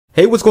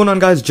Hey, what's going on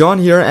guys, John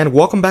here and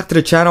welcome back to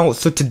the channel.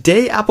 So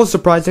today Apple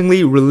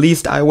surprisingly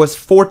released iOS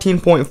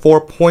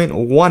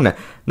 14.4.1.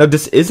 Now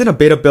this isn't a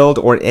beta build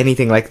or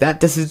anything like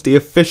that, this is the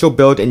official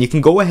build and you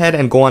can go ahead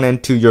and go on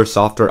into your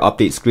software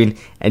update screen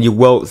and you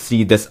will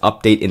see this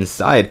update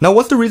inside. Now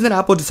what's the reason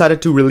Apple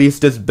decided to release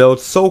this build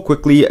so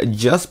quickly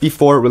just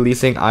before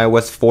releasing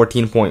iOS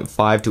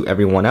 14.5 to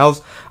everyone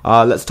else?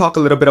 Let's talk a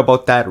little bit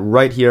about that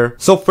right here.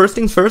 So first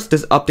things first,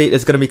 this update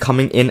is going to be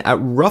coming in at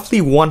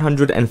roughly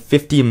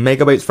 150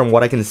 megabytes from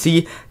what I can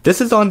see.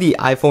 This is on the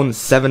iPhone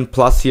 7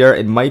 Plus here.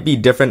 It might be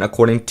different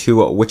according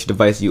to which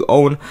device you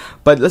own,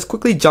 but let's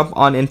quickly jump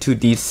on into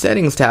the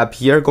settings tab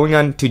here, going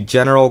on to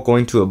general,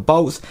 going to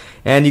about,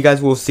 and you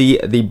guys will see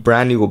the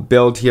brand new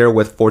build here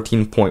with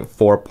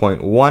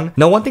 14.4.1.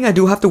 Now one thing I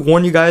do have to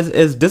warn you guys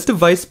is this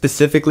device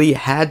specifically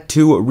had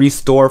to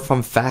restore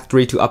from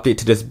factory to update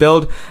to this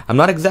build. I'm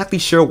not exactly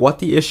sure what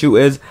the issue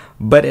is,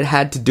 but it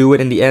had to do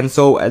it in the end.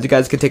 So as you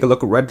guys can take a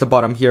look right at the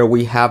bottom here,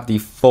 we have the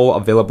full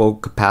available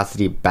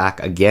capacity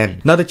back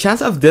again. Now the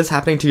chance of this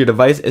happening to your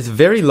device is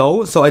very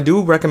low, so I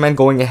do recommend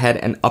going ahead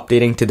and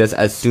updating to this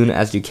as soon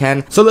as you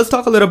can. So let's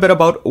talk a little bit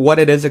about what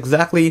it is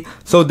exactly.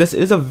 So this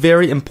is a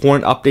very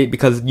important update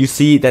because you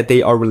see that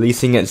they are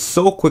releasing it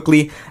so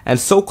quickly and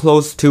so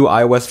close to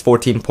iOS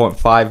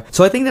 14.5.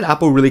 So I think that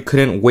Apple really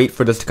couldn't wait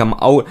for this to come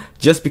out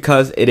just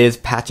because it is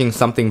patching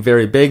something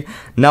very big.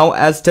 Now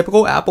as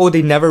typical Apple,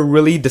 they never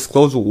really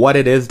disclose what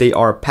it is they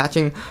are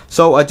patching.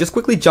 So just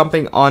quickly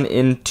jumping on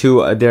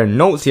into their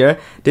notes here,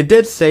 they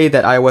did say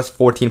that iOS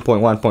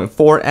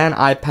 14.1.4 and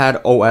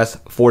iPad OS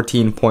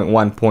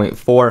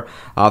 14.1.4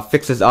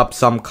 fixes up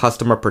some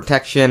customer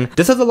protection.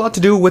 This has a lot to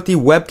do with the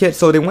WebKit,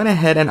 so they went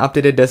ahead and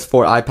updated this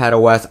for iPad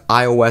OS,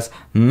 iOS,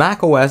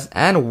 Mac OS,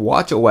 and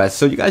watchOS.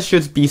 So you guys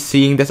should be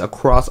seeing this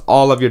across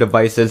all of your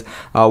devices,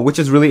 which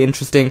is really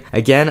interesting.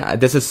 Again,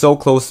 this is so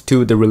close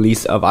to the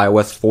release of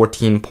iOS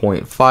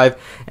 14.5,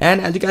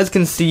 and as you guys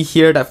can see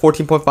here, that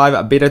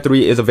 14.5 beta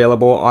 3 is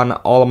available on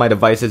all of my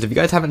devices. If you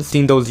guys haven't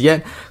seen those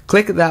yet,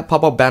 click that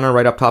pop-up banner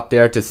right up top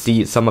there to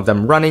see some of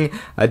them running.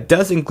 It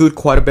does include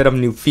quite a bit of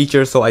new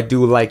features, so I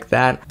do like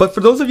that. But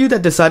for those of you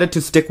that decided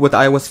to stick with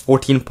iOS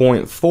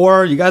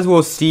 14.4, you guys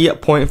will see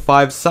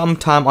 0.5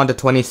 sometime on the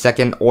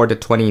 22nd or the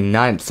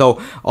 29th.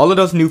 So all of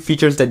those new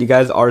features that you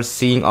guys are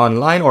seeing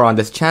online or on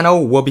this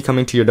channel will be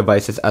coming to your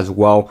devices as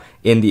well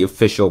in the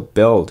official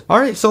build.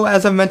 Alright, so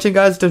as I mentioned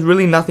guys, there's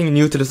really nothing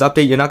new to this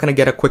update. You're not going to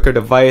get a quicker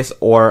device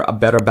or a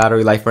better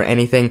battery life or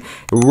anything.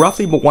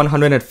 Roughly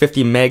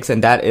 150 megs,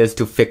 and that is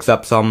to fix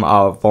up some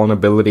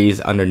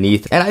vulnerabilities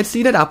underneath. And I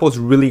see that Apple's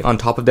really on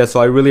top of this, so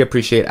I really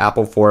appreciate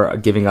Apple for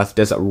giving us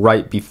this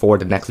right before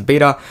the next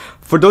beta.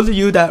 For those of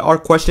you that are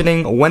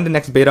questioning when the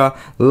next beta,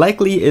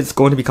 likely it's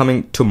going to be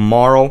coming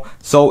tomorrow,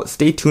 so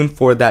stay tuned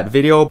for that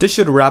video. This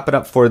should wrap it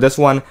up for this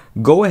one.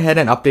 Go ahead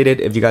and update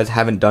it if you guys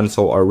haven't done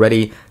so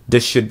already.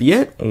 This should be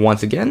it.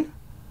 Once again,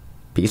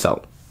 peace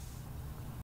out.